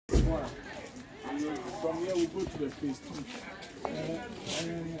one. From here we go to the phase 2.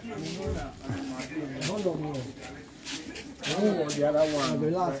 Hold on here. Oh, the other one.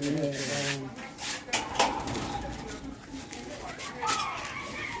 The last one.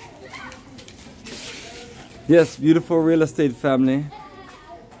 Yes, beautiful real estate family.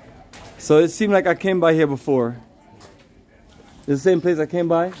 So it seemed like I came by here before. It's the same place I came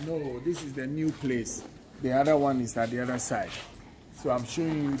by? No, this is the new place. The other one is at the other side. So I'm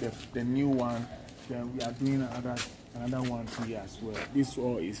showing you the new one. Then we are doing another one here as well. This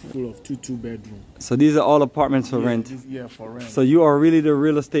all is full of two bedroom. So these are all apartments for rent? Yeah, for rent. So you are really the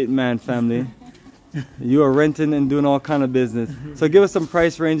real estate man, family. You are renting and doing all kind of business. So give us some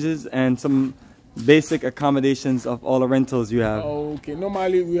price ranges and some basic accommodations of all the rentals you have. Okay,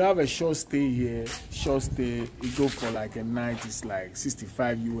 normally we have a short stay here. Short stay, you go for like a night, it's like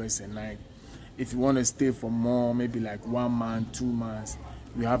 65 US a night. If you want to stay for more, maybe like 1 month, 2 months,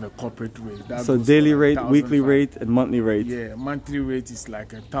 we have a corporate rate. That so daily rate, weekly rate, and monthly rate? Yeah, monthly rate is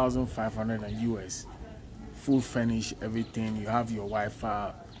like 1,500 US. Full furnish, everything. You have your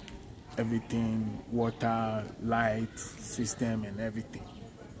Wi-Fi, everything, water, light, system, and everything.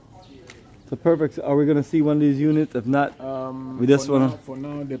 So perfect. Are we gonna see one of these units? If not, we just wanna. For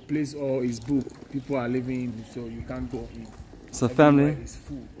now, the place all is booked. People are living, so you can't go in. So family, is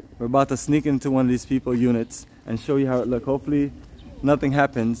full. We're about to sneak into one of these people units and show you how it looks. Hopefully, nothing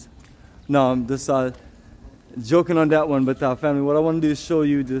happens. No, I'm just joking on that one. But family, what I want to do is show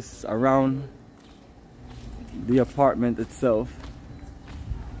you just around the apartment itself,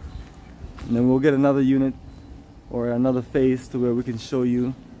 and then we'll get another unit or another phase to where we can show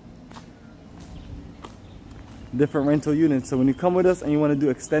you different rental units. So when you come with us and you want to do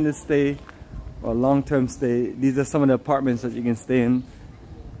extended stay or long-term stay, these are some of the apartments that you can stay in.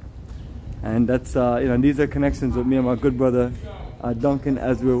 And that's you know, these are connections with me and my good brother Duncan,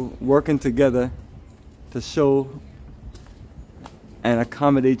 as we're working together to show and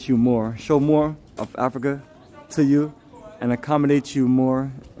accommodate you more, show more of Africa to you and accommodate you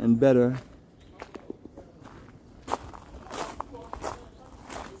more and better.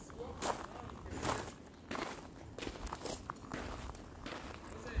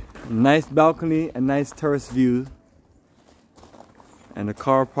 Nice balcony and nice terrace view, and a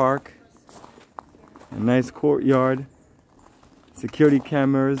car park, a nice courtyard, security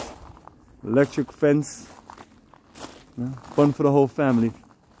cameras, electric fence. Fun for the whole family.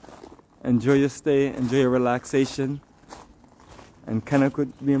 Enjoy your stay, enjoy your relaxation, and connect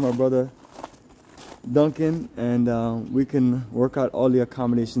with me and my brother Duncan, and we can work out all the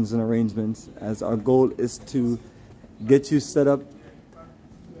accommodations and arrangements, as our goal is to get you set up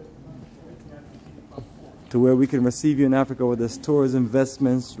to where we can receive you in Africa, whether it's tours,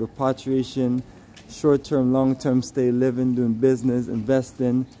 investments, repatriation, short-term, long-term stay, living, doing business,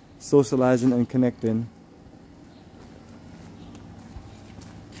 investing, socializing, and connecting.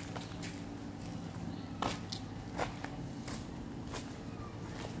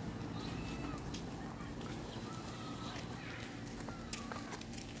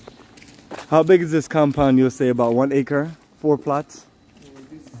 How big is this compound? You'll say about 1 acre, 4 plots?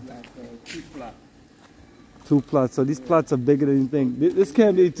 This is like 2 plots. 2 plots. So these plots are bigger than you think. This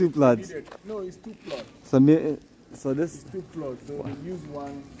can't be 2 plots. No, it's 2 plots. So this is 2 plots. So we use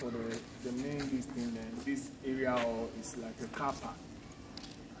one for the main this thing, and this area is like a car park.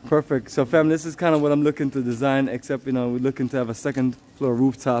 Perfect. So family, this is kind of what I'm looking to design, except you know, we're looking to have a 2nd floor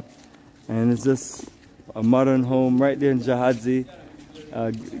rooftop, and it's just a modern home right there in Jahadzi.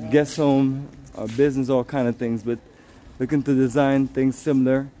 Guest home, business, all kind of things, but looking to design things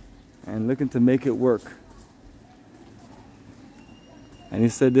similar and looking to make it work. And he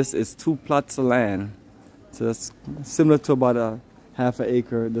said this is 2 plots of land, so that's similar to about a ½ an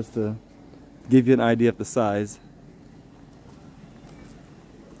acre, just to give you an idea of the size.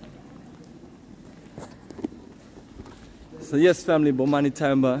 So yes family, Bomani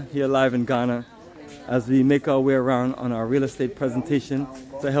Tyehimba here live in Ghana, as we make our way around on our real estate presentation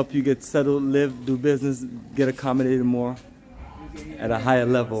to help you get settled, live, do business, get accommodated more at a higher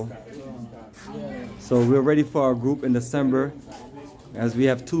level. So we're ready for our group in December, as we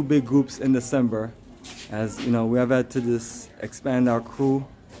have 2 big groups in December. As you know, we have had to just expand our crew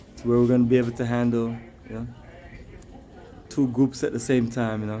to where we're going to be able to handle, you know, 2 groups at the same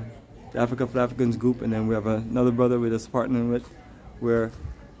time. You know, the Africa for Africans group, and then we have another brother we're just partnering with, where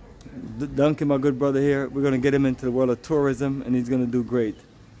Duncan, my good brother here, we're going to get him into the world of tourism, and he's going to do great.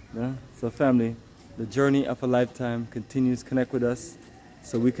 Yeah? So family, the journey of a lifetime continues. Connect with us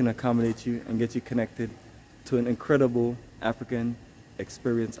so we can accommodate you and get you connected to an incredible African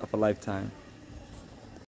experience of a lifetime.